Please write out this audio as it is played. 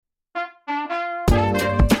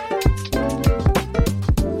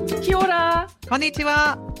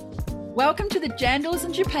Konnichiwa. Welcome to the Jandals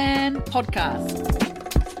in Japan podcast.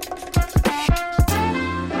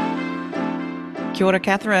 Kia ora,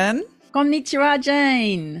 Catherine. Konnichiwa,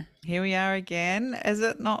 Jayne. Here we are again. Is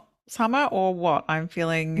it not summer or what? I'm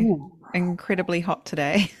feeling incredibly hot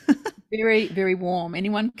today. Very, very warm.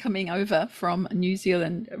 Anyone coming over from New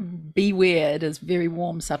Zealand, beware, it is very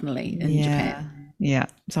warm suddenly in Japan. Yeah,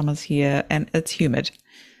 summer's here and it's humid.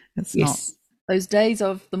 It's not. Those days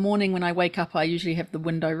of the morning when I wake up, I usually have the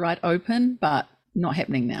window right open, but not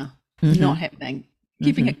happening now. Not happening.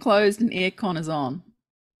 Keeping it closed and aircon is on.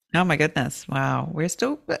 Oh my goodness. Wow. We're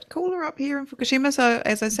still a bit cooler up here in Fukushima. So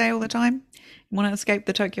as I say all the time, you want to escape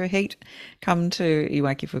the Tokyo heat, come to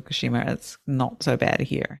Iwaki, Fukushima. It's not so bad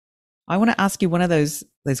here. I want to ask you one of those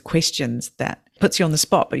questions that puts you on the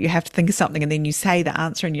spot, but you have to think of something and then you say the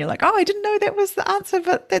answer and you're like, oh, I didn't know that was the answer,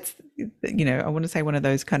 but that's, I want to say one of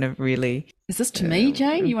those kind of really... Is this to me,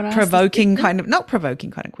 Jayne? You want to provoking kind of, not provoking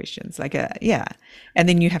kind of questions, like and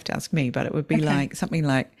then you have to ask me, but it would be like something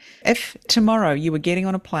like, if tomorrow you were getting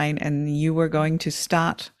on a plane and you were going to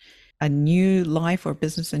start a new life or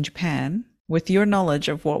business in Japan with your knowledge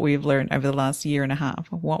of what we've learned over the last year and a half,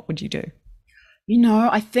 what would you do?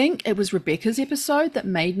 I think it was Rebecca's episode that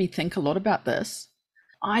made me think a lot about this.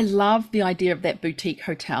 I love the idea of that boutique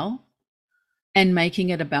hotel and making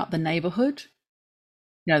it about the neighborhood.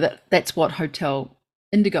 That's what Hotel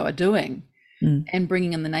Indigo are doing and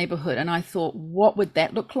bringing in the neighborhood. And I thought, what would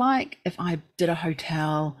that look like if I did a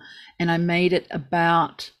hotel and I made it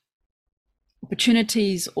about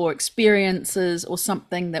opportunities or experiences or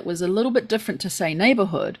something that was a little bit different to, say,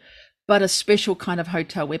 neighborhood, but a special kind of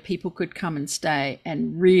hotel where people could come and stay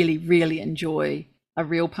and really, really enjoy a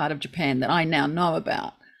real part of Japan that I now know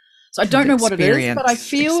about. So I don't know what it is, but I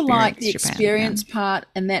feel like the experience part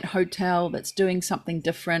in that hotel that's doing something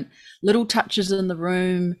different, little touches in the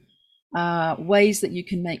room, ways that you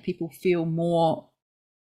can make people feel more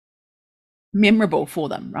memorable for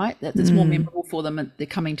them, right? That's more memorable for them and they're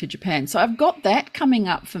coming to Japan. So I've got that coming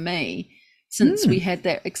up for me since we had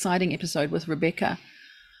that exciting episode with Rebecca.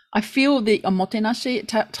 I feel the omotenashi,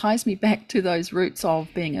 it ties me back to those roots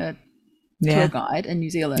of being a tour guide in New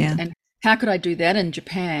Zealand. And how could I do that in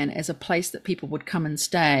Japan as a place that people would come and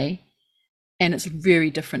stay? And it's very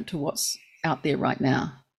different to what's out there right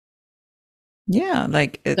now. Yeah,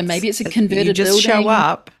 so maybe it's a converted building. You just show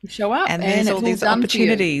up, and there's all these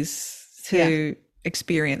opportunities to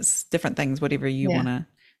experience different things, whatever you want to.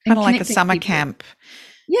 Kind of like a summer camp.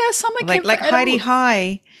 Yeah, summer camp. Like Heidi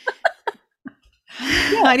High.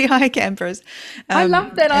 Heidi High campers. I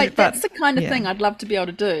love that. That's the kind of thing I'd love to be able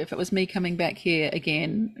to do if it was me coming back here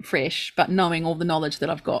again fresh, but knowing all the knowledge that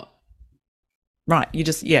I've got. Right. You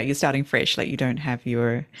just, you're starting fresh. Like you don't have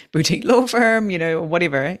your boutique law firm, or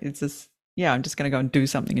whatever. It's just, I'm just going to go and do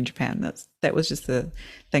something in Japan. That was just the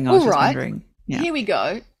thing I was just wondering. Yeah. Here we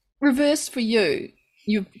go. Reverse for you.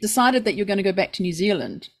 You've decided that you're going to go back to New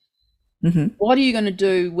Zealand. Mm-hmm. What are you going to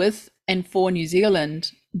do with and for New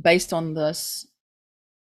Zealand based on this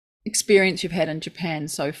experience you've had in Japan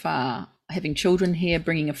so far, having children here,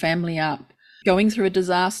 bringing a family up, going through a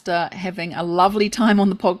disaster, having a lovely time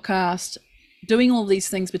on the podcast, doing all these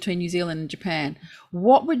things between New Zealand and Japan?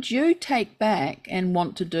 What would you take back and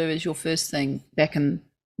want to do as your first thing back in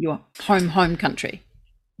your home country?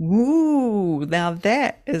 Ooh, now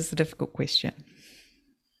that is a difficult question.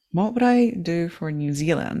 What would I do for New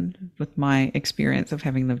Zealand with my experience of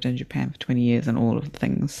having lived in Japan for 20 years and all of the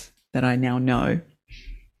things that I now know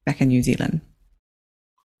back in New Zealand?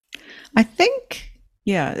 I think,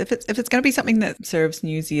 if it's going to be something that serves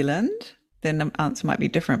New Zealand, then the answer might be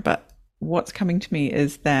different. But what's coming to me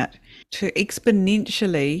is that to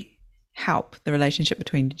exponentially help the relationship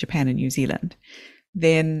between Japan and New Zealand,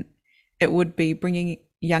 then it would be bringing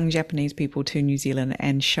young Japanese people to New Zealand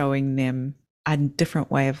and showing them a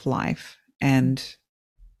different way of life, and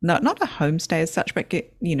not a homestay as such, but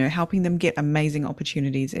helping them get amazing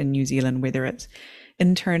opportunities in New Zealand, whether it's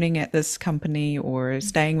interning at this company or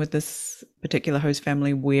staying with this particular host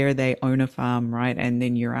family where they own a farm, right? And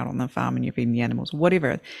then you're out on the farm and you're feeding the animals,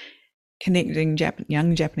 whatever. Connecting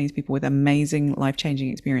young Japanese people with amazing life-changing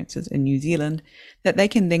experiences in New Zealand that they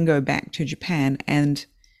can then go back to Japan and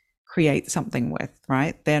create something with,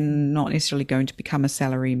 right? They're not necessarily going to become a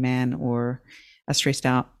salary man or a stressed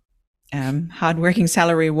out hardworking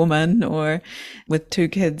salary woman or with 2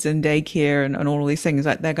 kids in daycare and all of these things.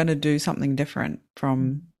 Like they're going to do something different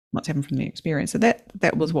from what's happened from the experience. So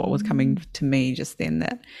that was what was coming to me just then,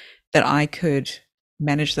 that I could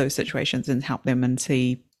manage those situations and help them and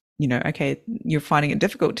see, okay, you're finding it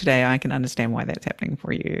difficult today. I can understand why that's happening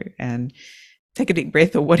for you. And take a deep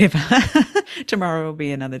breath or whatever. Tomorrow will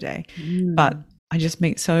be another day. But I just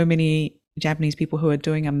meet so many Japanese people who are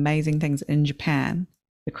doing amazing things in Japan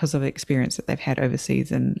because of the experience that they've had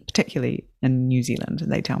overseas, and particularly in New Zealand.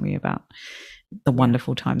 And they tell me about the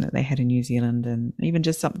wonderful time that they had in New Zealand, and even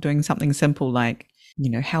just doing something simple like,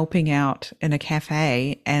 helping out in a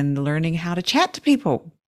cafe and learning how to chat to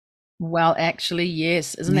people. Well, actually,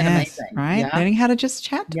 yes. Isn't that amazing? Right? Yeah. Learning how to just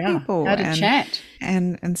chat to people. How to chat.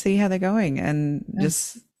 And see how they're going, and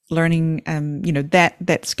just learning,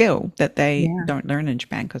 that skill that they don't learn in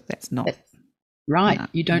Japan, because that's not... Right.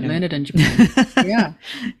 You don't learn it in Japan.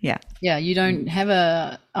 Yeah. You don't have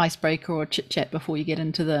a icebreaker or chit chat before you get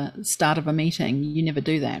into the start of a meeting. You never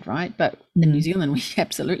do that, right? But in New Zealand, we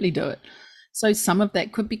absolutely do it. So some of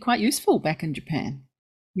that could be quite useful back in Japan.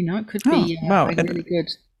 It could be really good.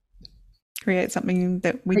 Create something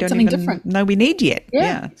that we don't even know we need yet.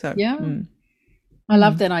 I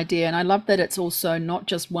love that idea. And I love that it's also not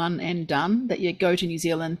just one and done, that you go to New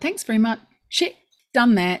Zealand, thanks very much, check,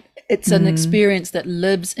 done that. It's an experience that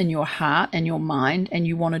lives in your heart and your mind, and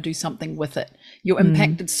you want to do something with it. You're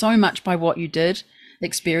impacted so much by what you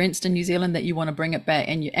experienced in New Zealand, that you want to bring it back,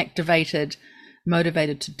 and you're activated,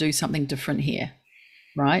 motivated to do something different here,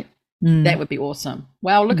 right? That would be awesome.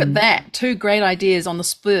 Wow, look at that. 2 great ideas on the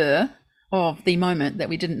spur of the moment that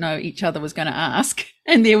we didn't know each other was going to ask.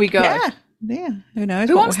 And there we go. Yeah. Who knows?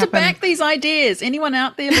 Who wants to back these ideas? Anyone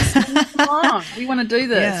out there listening? Come on. We want to do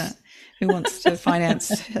this. Yeah. Who wants to finance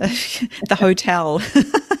the hotel?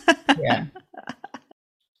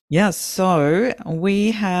 So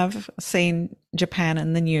we have seen Japan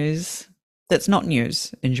in the news that's not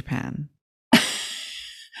news in Japan.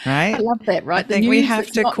 Right? I love that, right? I think we have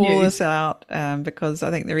to call this out, because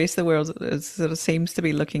I think the rest of the world sort of seems to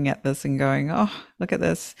be looking at this and going, oh, look at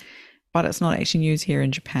this. But it's not actually news here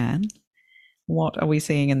in Japan. What are we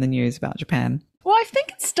seeing in the news about Japan? Well, I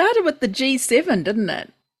think it started with the G7, didn't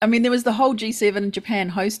it? I mean, there was the whole G7 in Japan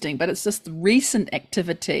hosting, but it's just the recent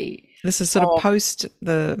activity. This is sort of post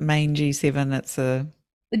the main G7. It's the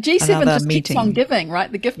G7 just keeps on giving,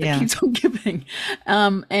 right? The gift that keeps on giving.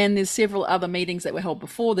 And there's several other meetings that were held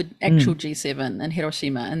before the actual G7 in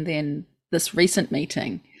Hiroshima, and then this recent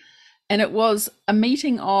meeting. And it was a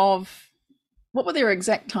meeting of, what were their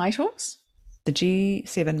exact titles? The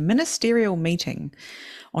G7 ministerial meeting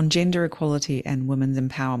on gender equality and women's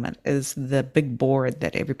empowerment is the big board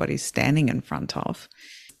that everybody's standing in front of.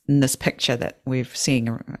 In this picture that we've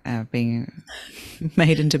seen being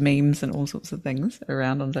made into memes and all sorts of things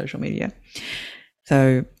around on social media.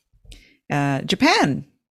 So Japan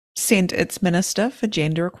sent its minister for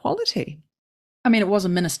gender equality. I mean, it was a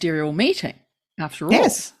ministerial meeting after all.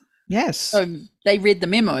 Yes. So they read the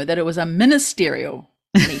memo that it was a ministerial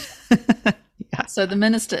meeting. So the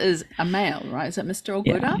minister is a male, right? Is it Mr.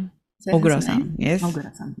 Ogura? Ogura-san, yes.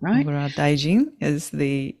 Ogura-san, right? Ogura Daijin is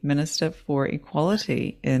the Minister for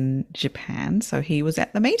Equality in Japan. So he was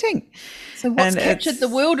at the meeting. So what's captured the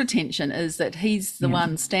world attention is that he's the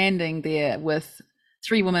one standing there with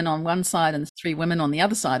 3 women on one side and 3 women on the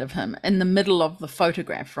other side of him in the middle of the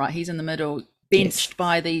photograph, right? He's in the middle, benched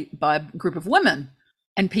by a group of women.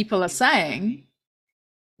 And people are saying,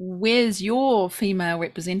 where's your female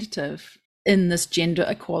representative in this gender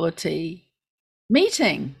equality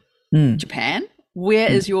meeting? Japan, where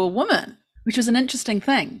is your woman? Which is an interesting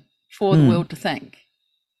thing for the world to think,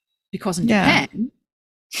 because in Japan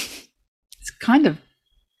it's kind of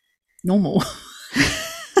normal.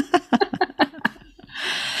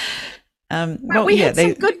 We had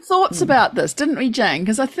some good thoughts about this, didn't we, Jayne?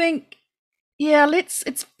 Because I think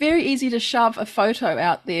it's very easy to shove a photo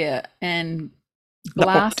out there and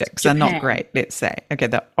blast the optics Japan. Are not great, let's say. Okay,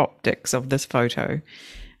 the optics of this photo.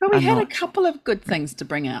 But we had a couple of good things to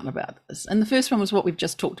bring out about this. And the first one was what we've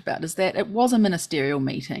just talked about, is that it was a ministerial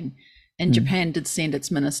meeting, and Japan did send its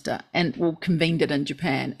minister and convened it in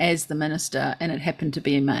Japan as the minister, and it happened to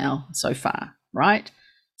be a male so far, right?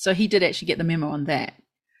 So he did actually get the memo on that.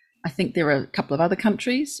 I think there are a couple of other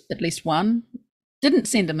countries, at least one, didn't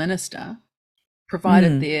send a minister,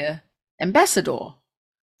 provided their ambassador,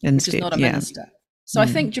 which is not a minister. So I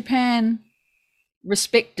think Japan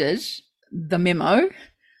respected the memo,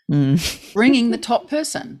 bringing the top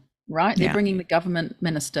person, right? They're bringing the government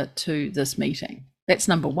minister to this meeting. That's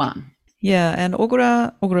number one. Yeah, and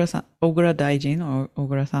Ogura Daijin, or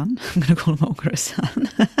Ogura-san, I'm going to call him Ogura-san.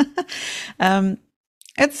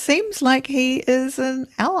 It seems like he is an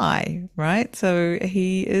ally, right? So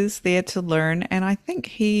he is there to learn, and I think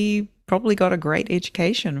he probably got a great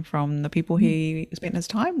education from the people he spent his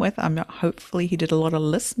time with. Hopefully he did a lot of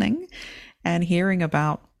listening and hearing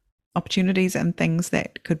about opportunities and things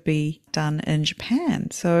that could be done in Japan.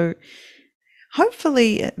 So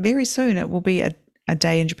hopefully very soon it will be a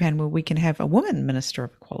day in Japan where we can have a woman minister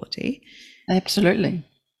of equality. Absolutely.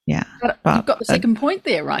 Yeah. But you've got the second point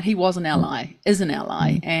there, right? He was an ally, is an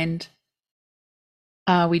ally. And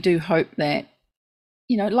we do hope that,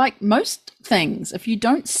 like most things, if you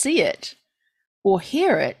don't see it or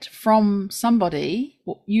hear it from somebody,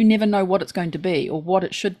 you never know what it's going to be or what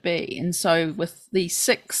it should be. And so with the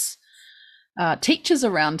 6 teachers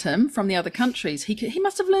around him from the other countries, he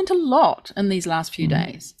must have learned a lot in these last few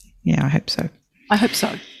days. Yeah, I hope so. I hope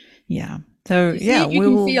so. Yeah. So you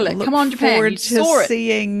we'll can feel it. look Come on, Japan. forward You to saw it.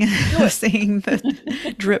 seeing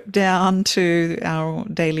the drip down to our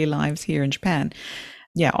daily lives here in Japan.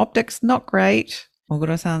 Yeah, optics not great.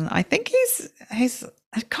 Oguro-san, I think he's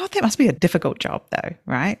God, that must be a difficult job though,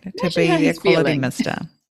 right? Imagine to be how the he's equality feeling. minister.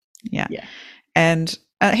 Yeah. Yeah. And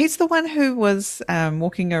he's the one who was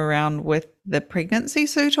walking around with the pregnancy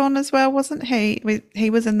suit on as well, wasn't he? He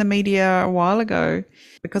was in the media a while ago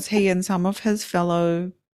because he and some of his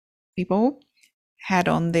fellow people had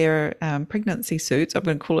on their pregnancy suits, I'm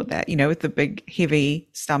going to call it that, with the big heavy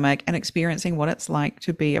stomach, and experiencing what it's like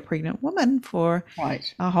to be a pregnant woman for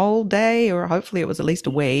a whole day, or hopefully it was at least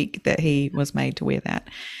a week that he was made to wear that.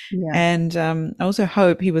 Yeah. And I also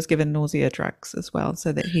hope he was given nausea drugs as well,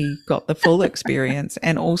 so that he got the full experience,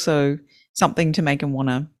 and also something to make him want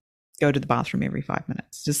to go to the bathroom every 5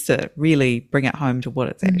 minutes, just to really bring it home to what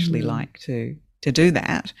it's actually like to do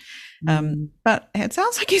that. But it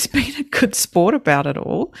sounds like he's been a good sport about it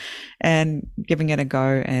all and giving it a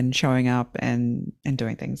go and showing up and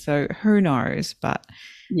doing things. So who knows? But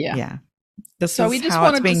yeah, this is we just how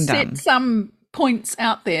wanted it's being to done. set some points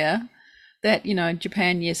out there that,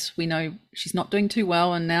 Japan, yes, we know she's not doing too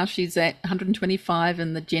well, and now she's at 125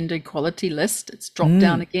 in the gender equality list. It's dropped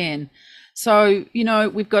down again. So,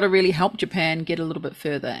 we've got to really help Japan get a little bit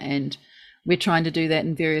further, and we're trying to do that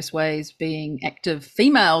in various ways, being active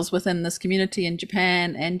females within this community in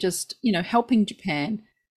Japan, and just, helping Japan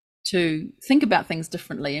to think about things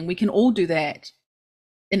differently. And we can all do that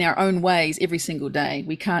in our own ways every single day.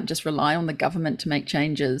 We can't just rely on the government to make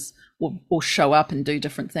changes or show up and do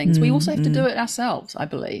different things. We also have to do it ourselves, I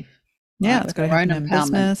believe. Yeah, it's got to happen in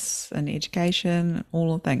business and education,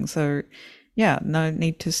 all the things. So yeah, no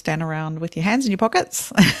need to stand around with your hands in your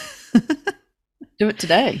pockets. Do it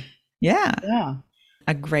today. Yeah.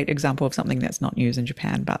 A great example of something that's not news in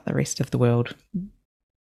Japan, but the rest of the world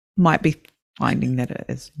might be finding that it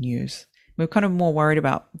is news. We're kind of more worried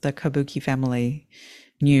about the Kabuki family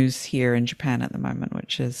news here in Japan at the moment,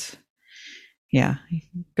 which is,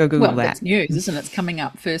 go Google that. It's news, isn't it? It's coming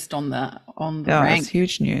up first on the rank. It's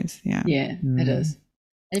huge news. Yeah. Yeah, it is.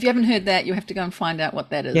 And if you haven't heard that, you have to go and find out what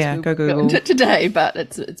that is. Yeah, go Google. Go into it today, but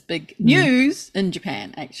it's big news in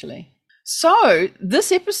Japan, actually. So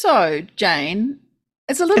this episode, Jayne,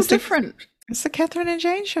 is a little different. It's the Catherine and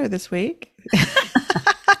Jayne show this week.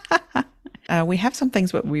 We have some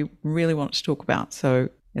things that we really want to talk about. So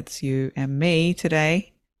it's you and me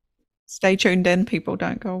today. Stay tuned in, people.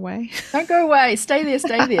 Don't go away. Don't go away. Stay there.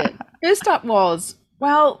 Stay there. First up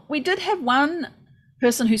we did have one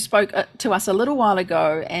person who spoke to us a little while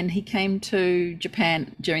ago, and he came to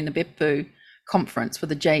Japan during the Beppu conference for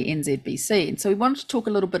the JNZBC. And so we wanted to talk a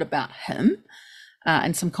little bit about him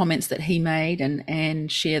and some comments that he made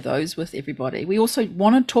and share those with everybody. We also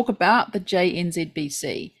want to talk about the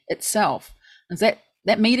JNZBC itself. And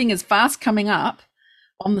that meeting is fast coming up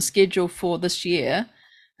on the schedule for this year.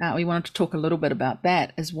 We wanted to talk a little bit about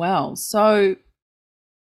that as well. So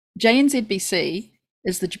JNZBC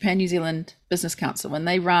is the Japan New Zealand Business Council, and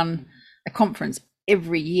they run a conference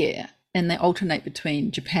every year, and they alternate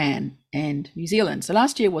between Japan and New Zealand. So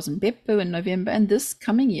last year was in Beppu in November, and this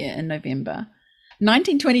coming year in November,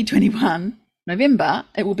 2021, November,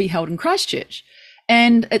 it will be held in Christchurch.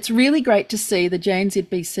 And it's really great to see the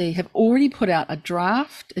JNZBC have already put out a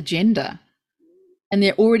draft agenda, and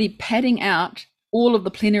they're already padding out all of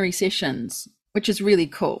the plenary sessions, which is really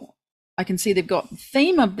cool. I can see they've got the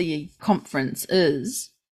theme of the conference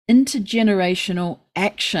is intergenerational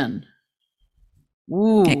action.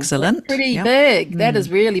 Ooh, excellent. Pretty big. That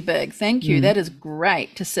is really big. Thank you. That is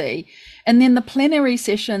great to see. And then the plenary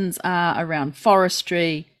sessions are around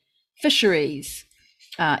forestry, fisheries,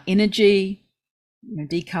 energy,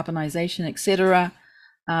 decarbonisation, etc.,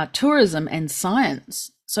 tourism and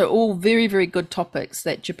science. So all very, very good topics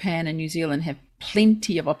that Japan and New Zealand have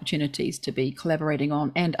plenty of opportunities to be collaborating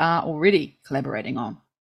on and are already collaborating on.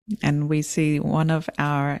 And we see one of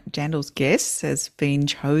our Jandal's guests has been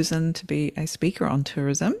chosen to be a speaker on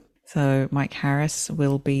tourism. So Mike Harris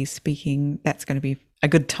will be speaking. That's going to be a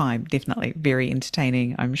good time, definitely. Very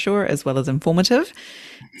entertaining, I'm sure, as well as informative.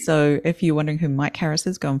 So if you're wondering who Mike Harris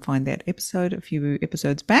is, go and find that episode a few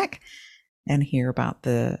episodes back and hear about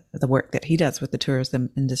the work that he does with the tourism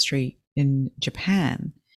industry in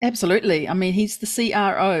Japan. Absolutely. I mean, he's the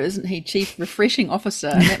CRO, isn't he? Chief Refreshing Officer.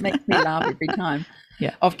 And that makes me laugh every time.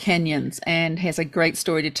 Yeah. Of canyons, and has a great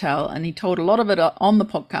story to tell. And he told a lot of it on the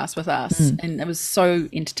podcast with us. And it was so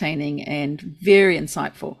entertaining and very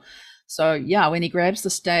insightful. So yeah, when he grabs the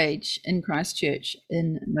stage in Christchurch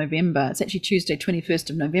in November, it's actually Tuesday, 21st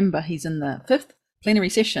of November, he's in the 5th plenary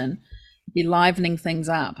session, be livening things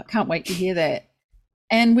up. I can't wait to hear that.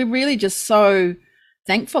 And we're really just so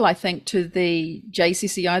thankful, I think, to the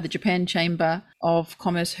JCCI, the Japan Chamber of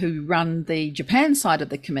Commerce, who run the Japan side of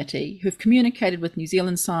the committee, who've communicated with New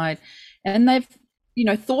Zealand side, and they've,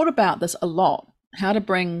 thought about this a lot, how to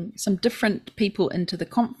bring some different people into the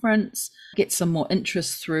conference, get some more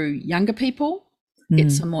interest through younger people,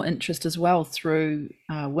 get some more interest as well through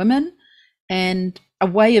women. And a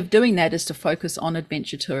way of doing that is to focus on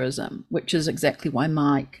adventure tourism, which is exactly why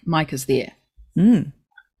Mike is there.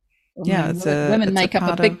 Yeah, women make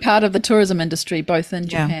up a big part of the tourism industry, both in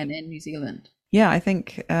Japan and New Zealand. Yeah, I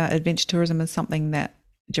think adventure tourism is something that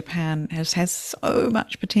Japan has so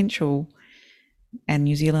much potential, and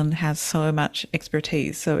New Zealand has so much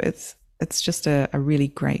expertise. So it's just a really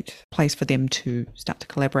great place for them to start to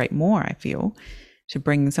collaborate more, I feel, to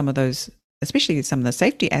bring some of those, especially some of the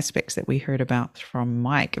safety aspects that we heard about from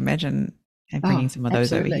Mike. Imagine bringing some of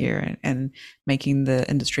those over here and making the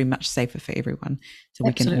industry much safer for everyone, so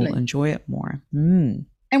we can all enjoy it more. And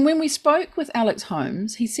when we spoke with Alex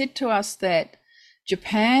Holmes, he said to us that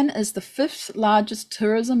Japan is the 5th largest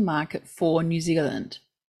tourism market for New Zealand.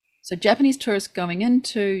 So Japanese tourists going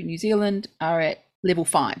into New Zealand are at level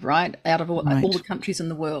 5, right? Out of all the countries in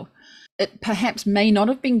the world. It perhaps may not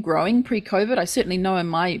have been growing pre-COVID. I certainly know in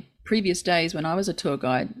my previous days when I was a tour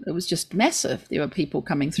guide, it was just massive. There were people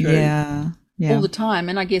coming through all the time.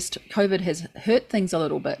 And I guess COVID has hurt things a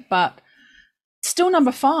little bit, but still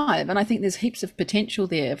number 5. And I think there's heaps of potential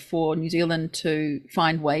there for New Zealand to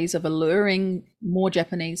find ways of alluring more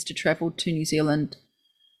Japanese to travel to New Zealand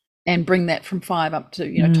and bring that from 5 up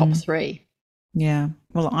to, top 3. Yeah.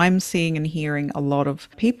 Well, I'm seeing and hearing a lot of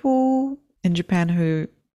people in Japan who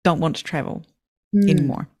don't want to travel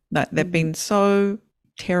anymore. They've been so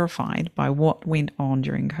terrified by what went on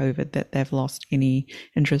during COVID that they've lost any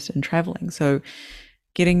interest in traveling. So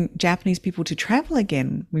getting Japanese people to travel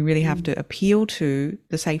again, we really have to appeal to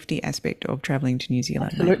the safety aspect of traveling to New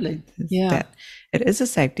Zealand. Absolutely. That it is a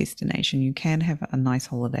safe destination. You can have a nice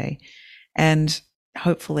holiday, and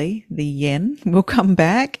hopefully the yen will come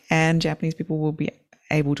back and Japanese people will be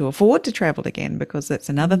able to afford to travel again, because that's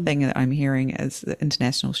another thing that I'm hearing is that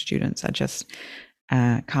international students are just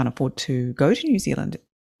can't afford to go to New Zealand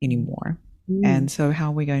anymore. And so how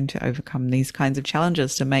are we going to overcome these kinds of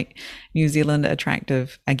challenges to make New Zealand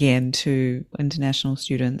attractive again to international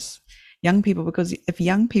students, young people? Because if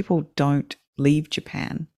young people don't leave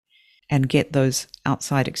Japan and get those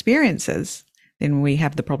outside experiences, then we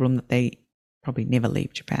have the problem that they probably never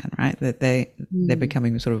leave Japan, right? That they're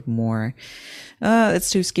becoming sort of more,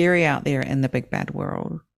 it's too scary out there in the big bad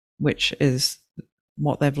world, which is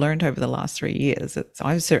what they've learned over the last 3 years.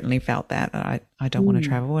 I've certainly felt that I don't want to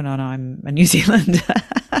travel, and I'm a New Zealander.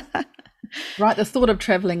 Right. The thought of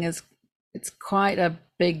traveling it's quite a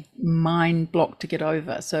big mind block to get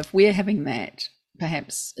over. So if we're having that,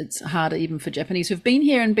 perhaps it's harder even for Japanese who've been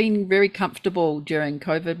here and been very comfortable during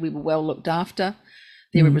COVID. We were well looked after.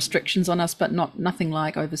 There were restrictions on us, but nothing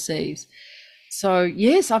like overseas. So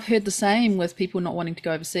yes, I've heard the same with people not wanting to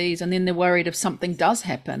go overseas, and then they're worried if something does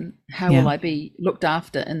happen, how will I be looked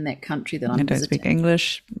after in that country that I'm visiting? I don't speak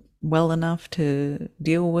English well enough to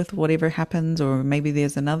deal with whatever happens, or maybe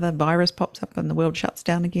there's another virus pops up and the world shuts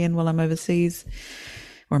down again while I'm overseas,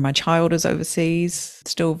 or my child is overseas.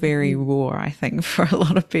 It's still very raw, I think, for a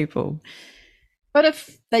lot of people. But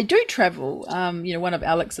if they do travel, one of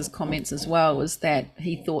Alex's comments as well was that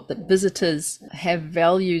he thought that visitors have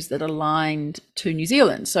values that aligned to New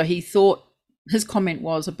Zealand. So he thought his comment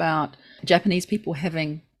was about Japanese people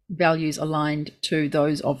having values aligned to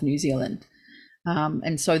those of New Zealand.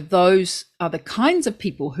 And so those are the kinds of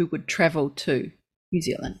people who would travel to New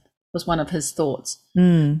Zealand, was one of his thoughts.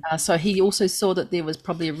 So he also saw that there was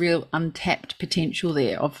probably a real untapped potential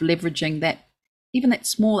there of leveraging that, even that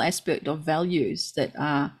small aspect of values that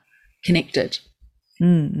are connected.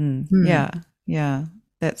 Yeah,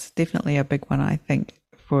 that's definitely a big one, I think,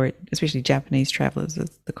 for especially Japanese travelers,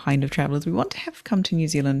 is the kind of travelers we want to have come to New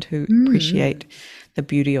Zealand, who appreciate the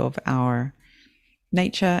beauty of our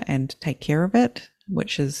nature and take care of it,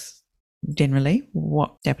 which is generally,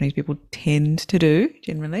 what Japanese people tend to do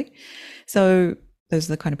generally. So those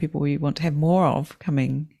are the kind of people we want to have more of,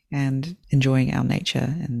 coming and enjoying our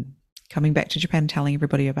nature and coming back to Japan, telling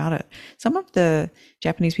everybody about it. Some of the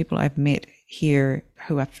Japanese people I've met here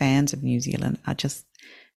who are fans of New Zealand are just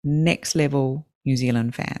next level New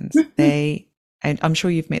Zealand fans. And I'm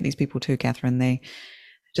sure you've met these people too, Catherine. They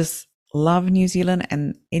just love New Zealand,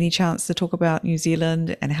 and any chance to talk about New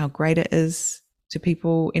Zealand and how great it is to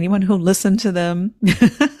people, anyone who'll listen to them.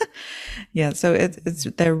 Yeah, so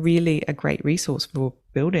they're really a great resource for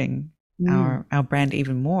building our brand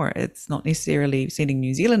even more. It's not necessarily sending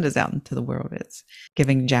New Zealanders out into the world. It's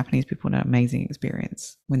giving Japanese people an amazing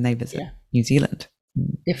experience when they visit New Zealand.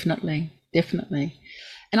 Definitely.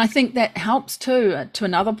 And I think that helps too. To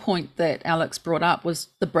another point that Alex brought up was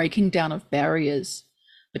the breaking down of barriers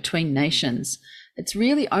between nations. It's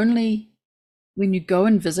really only when you go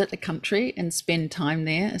and visit a country and spend time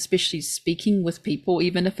there, especially speaking with people,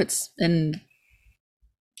 even if it's in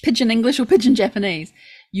pidgin English or pidgin Japanese,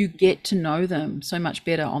 you get to know them so much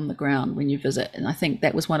better on the ground when you visit. And I think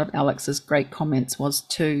that was one of Alex's great comments, was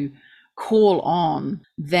to call on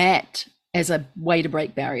that as a way to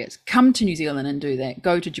break barriers. Come to New Zealand and do that.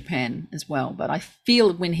 Go to Japan as well. But I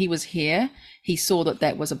feel when he was here, he saw that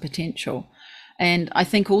that was a potential. And I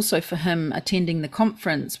think also for him attending the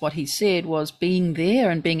conference, what he said was being there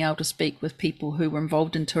and being able to speak with people who were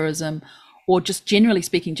involved in tourism, or just generally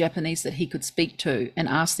speaking Japanese that he could speak to and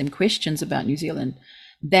ask them questions about New Zealand.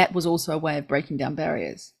 That was also a way of breaking down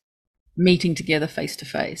barriers, meeting together face to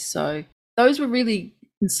face. So those were really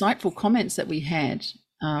insightful comments that we had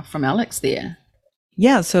from Alex there.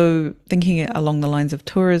 Yeah, so thinking along the lines of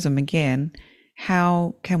tourism again,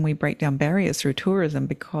 how can we break down barriers through tourism?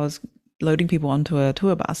 Because loading people onto a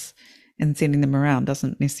tour bus and sending them around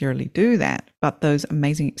doesn't necessarily do that. But those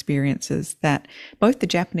amazing experiences that both the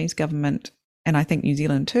Japanese government and I think New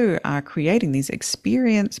Zealand too are creating, these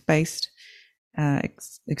experience-based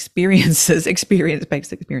experiences.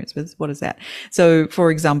 What is that? So,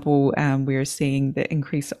 for example, we're seeing the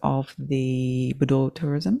increase of the Budo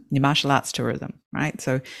tourism, the martial arts tourism, right?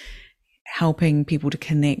 So helping people to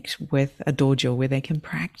connect with a dojo where they can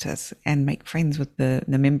practice and make friends with the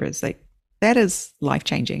members. Like, that is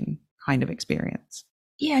life-changing kind of experience.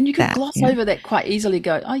 Yeah, and you could gloss over that quite easily,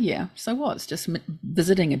 go, oh yeah, so what? It's just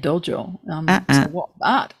visiting a dojo. So what?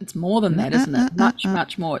 But it's more than that, isn't it?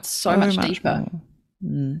 Much more. It's so much deeper.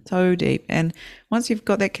 So deep. And once you've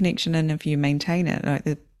got that connection, and if you maintain it, like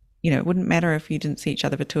it wouldn't matter if you didn't see each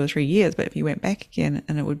other for 2 or 3 years, but if you went back again,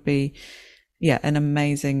 and it would be an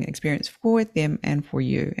amazing experience for them and for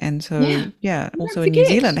you. And so also in New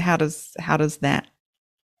Zealand,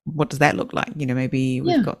 what does that look like? Maybe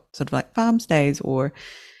we've got sort of like farm stays, or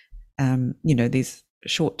these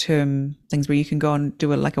short-term things where you can go and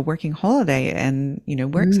do a working holiday and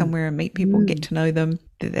work somewhere and meet people and get to know them.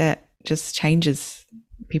 That just changes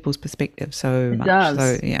people's perspective so much. Does.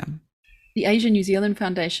 So the Asia New Zealand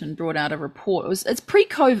Foundation brought out a report. It's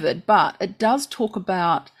pre-COVID, but it does talk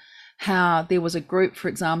about how there was a group, for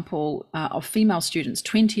example, of female students,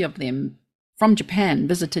 20 of them from Japan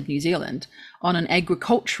visited New Zealand on an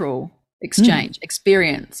agricultural exchange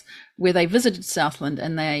experience, where they visited Southland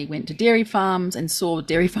and they went to dairy farms and saw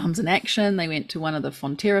dairy farms in action. They went to one of the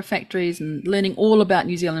Fonterra factories and learning all about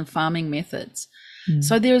New Zealand farming methods.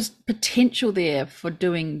 So there's potential there for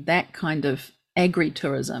doing that kind of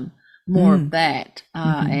agri-tourism, more of that,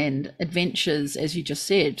 and adventures, as you just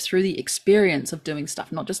said, through the experience of doing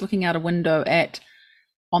stuff, not just looking out a window at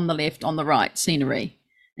on the left, on the right scenery,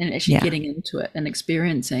 and actually getting into it and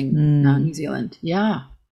experiencing New Zealand. Yeah,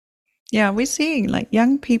 we're seeing like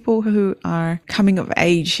young people who are coming of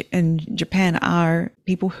age in Japan are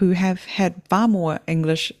people who have had far more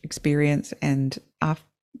English experience and are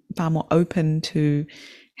far more open to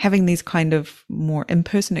having these kind of more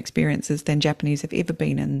in-person experiences than Japanese have ever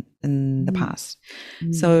been in the past.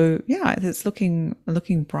 So it's looking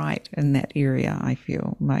bright in that area. I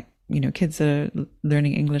feel like kids are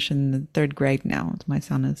learning English in the 3rd grade now. My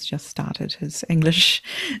son has just started his English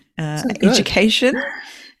education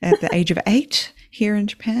at the age of 8 here in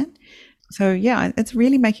Japan. So it's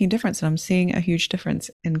really making a difference, and I'm seeing a huge difference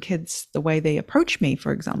in kids, the way they approach me,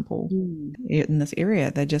 for example, in this area.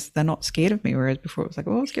 They're not scared of me, whereas before it was like,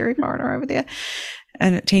 oh, scary foreigner over there.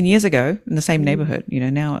 And 10 years ago in the same neighborhood,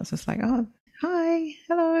 now it's just like, oh, hi,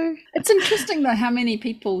 hello. It's interesting though how many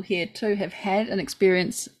people here too have had an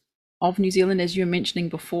experience of New Zealand, as you were mentioning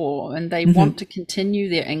before, and they want to continue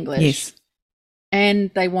their English, and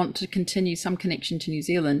they want to continue some connection to New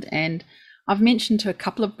Zealand. And I've mentioned to a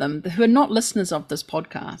couple of them who are not listeners of this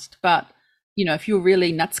podcast, but if you're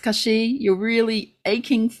really natsukashi, you're really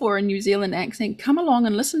aching for a New Zealand accent, come along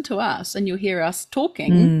and listen to us and you'll hear us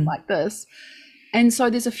talking like this. And so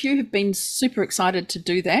there's a few who've been super excited to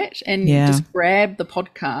do that and just grab the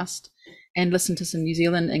podcast and listen to some New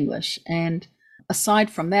Zealand English. And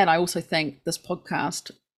aside from that, I also think this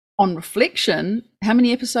podcast, on reflection, how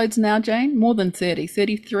many episodes now, Jayne? More than 30,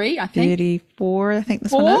 33, I think. 34, I think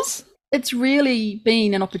this one is. It's really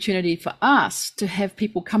been an opportunity for us to have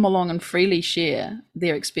people come along and freely share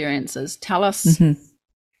their experiences, tell us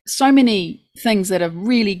so many things that are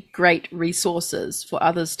really great resources for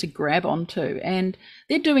others to grab onto. And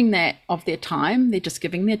they're doing that of their time. They're just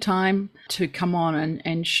giving their time to come on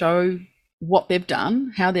and show what they've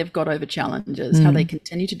done, how they've got over challenges, how they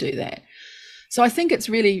continue to do that. So I think it's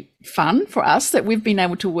really fun for us that we've been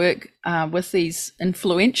able to work with these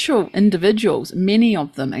influential individuals, many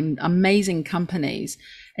of them in amazing companies,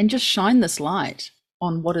 and just shine this light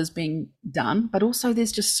on what is being done. But also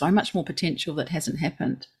there's just so much more potential that hasn't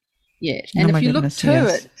happened yet. And if you look to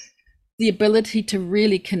it, the ability to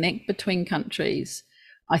really connect between countries,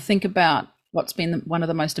 I think about what's been one of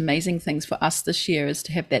the most amazing things for us this year is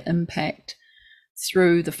to have that impact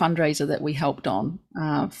through the fundraiser that we helped on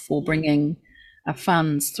for bringing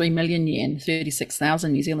funds, 3 million yen,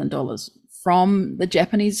 36,000 New Zealand dollars from the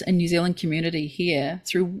Japanese and New Zealand community here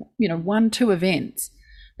through, 1-2 events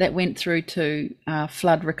that went through to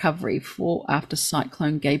flood recovery for after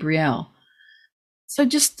Cyclone Gabrielle. So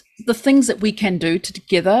just the things that we can do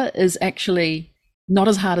together is actually not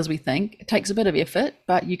as hard as we think. It takes a bit of effort,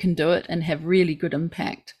 but you can do it and have really good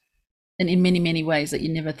impact in many, many ways that you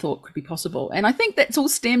never thought could be possible. And I think that's all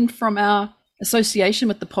stemmed from our association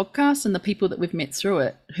with the podcast and the people that we've met through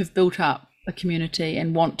it who've built up a community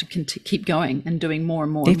and want to keep going and doing more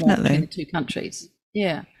and more and more between the two countries.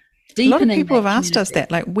 Yeah. A lot of people have asked us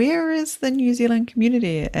that, like, where is the New Zealand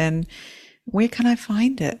community and where can I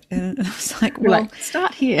find it? And I was like, well,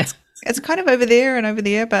 start here. It's kind of over there and over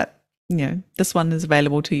there, but this one is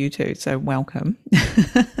available to you too. So welcome.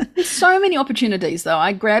 There's so many opportunities though.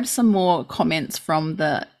 I grabbed some more comments from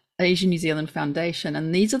the Asian New Zealand Foundation,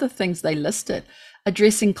 and these are the things they listed: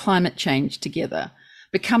 addressing climate change together,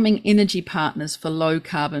 becoming energy partners for low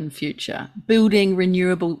carbon future, building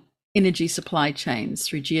renewable energy supply chains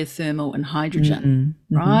through geothermal and hydrogen,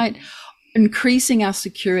 right? Increasing our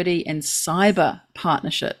security and cyber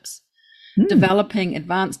partnerships, developing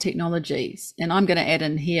advanced technologies. And I'm going to add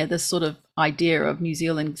in here this sort of idea of New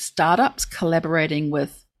Zealand startups collaborating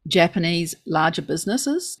with Japanese larger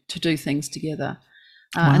businesses to do things together.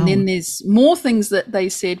 And then there's more things that they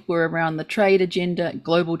said were around the trade agenda,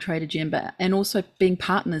 global trade agenda, and also being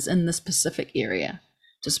partners in this Pacific area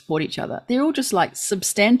to support each other. They're all just like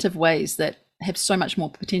substantive ways that have so much more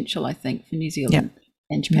potential, I think, for New Zealand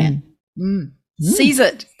and Japan. Seize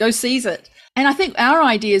it, go seize it. And I think our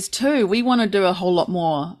ideas too, we want to do a whole lot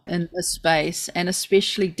more in this space and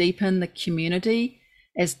especially deepen the community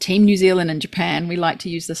as Team New Zealand in Japan. We like to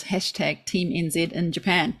use this hashtag Team NZ in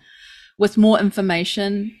Japan, with more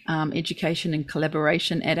information, education and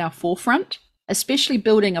collaboration at our forefront, especially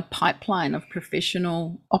building a pipeline of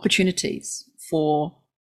professional opportunities for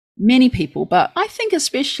many people. But I think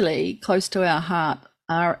especially close to our heart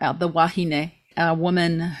are the wahine, our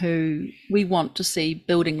women who we want to see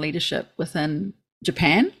building leadership within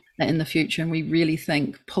Japan in the future. And we really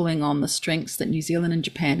think pulling on the strengths that New Zealand and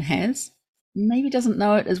Japan has, maybe doesn't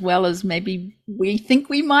know it as well as maybe we think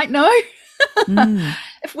we might know.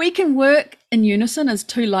 If we can work in unison as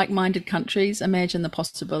two like-minded countries, imagine the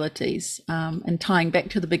possibilities. And tying back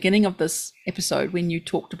to the beginning of this episode when you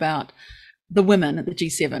talked about the women at the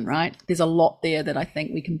G7, right? There's a lot there that I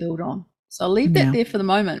think we can build on. So I'll leave that there for the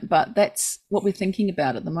moment, but that's what we're thinking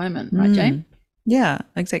about at the moment, right, Jayne? Yeah,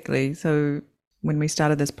 exactly. So when we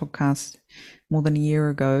started this podcast more than a year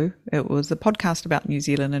ago, it was a podcast about New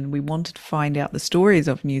Zealand, and we wanted to find out the stories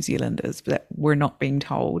of New Zealanders that were not being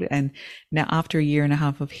told. And now after a year and a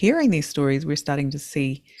half of hearing these stories, we're starting to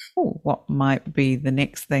see what might be the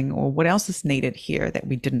next thing or what else is needed here that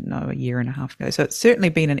we didn't know a year and a half ago. So it's certainly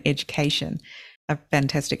been an education, a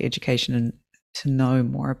fantastic education, and to know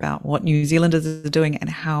more about what New Zealanders are doing and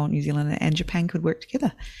how New Zealand and Japan could work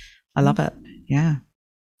together. I love it. Yeah.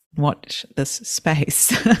 Watch this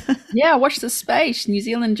space. Yeah, watch this space. New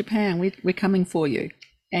Zealand, Japan, we're coming for you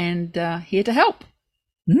and here to help.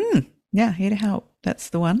 Yeah, here to help. That's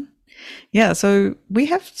the one. Yeah, so we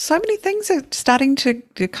have so many things that are starting to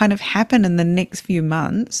kind of happen in the next few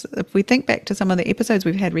months. If we think back to some of the episodes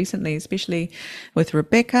we've had recently, especially with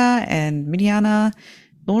Rebecca and Miriana,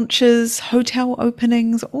 launches, hotel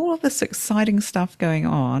openings, all of this exciting stuff going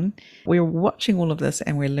on. We're watching all of this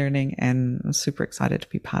and we're learning, and I'm super excited to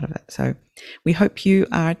be part of it. So we hope you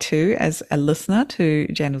are too, as a listener to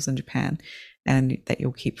Jandals in Japan, and that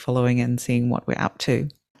you'll keep following and seeing what we're up to.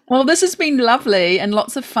 Well, this has been lovely and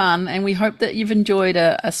lots of fun, and we hope that you've enjoyed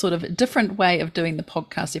a sort of different way of doing the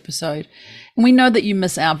podcast episode. And we know that you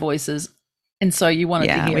miss our voices, and so you wanted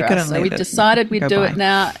to hear us. So we decided we'd do it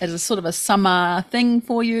now as a sort of a summer thing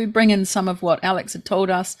for you, bring in some of what Alex had told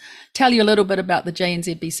us, tell you a little bit about the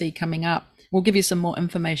JNZBC coming up. We'll give you some more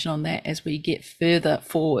information on that as we get further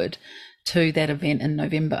forward to that event in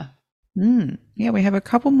November. Yeah, we have a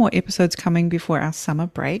couple more episodes coming before our summer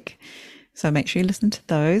break. So make sure you listen to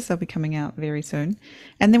those. They'll be coming out very soon.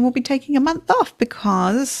 And then we'll be taking a month off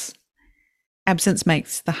because absence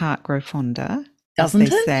makes the heart grow fonder, doesn't as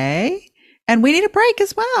they say. And we need a break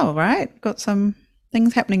as well, right? Got some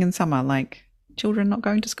things happening in summer, like children not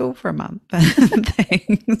going to school for a month and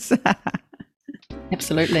things.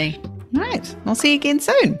 Absolutely. Right. I'll see you again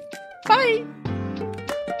soon. Bye.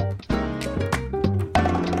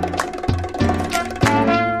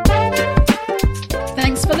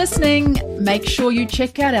 Thanks for listening. Make sure you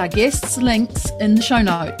check out our guests' links in the show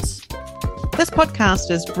notes. This podcast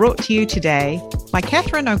is brought to you today by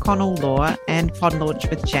Catherine O'Connell Law and Pod Launch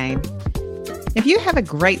with Jayne. If you have a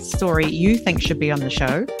great story you think should be on the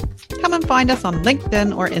show, come and find us on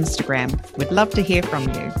LinkedIn or Instagram. We'd love to hear from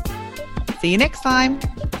you. See you next time.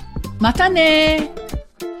 Mata ne!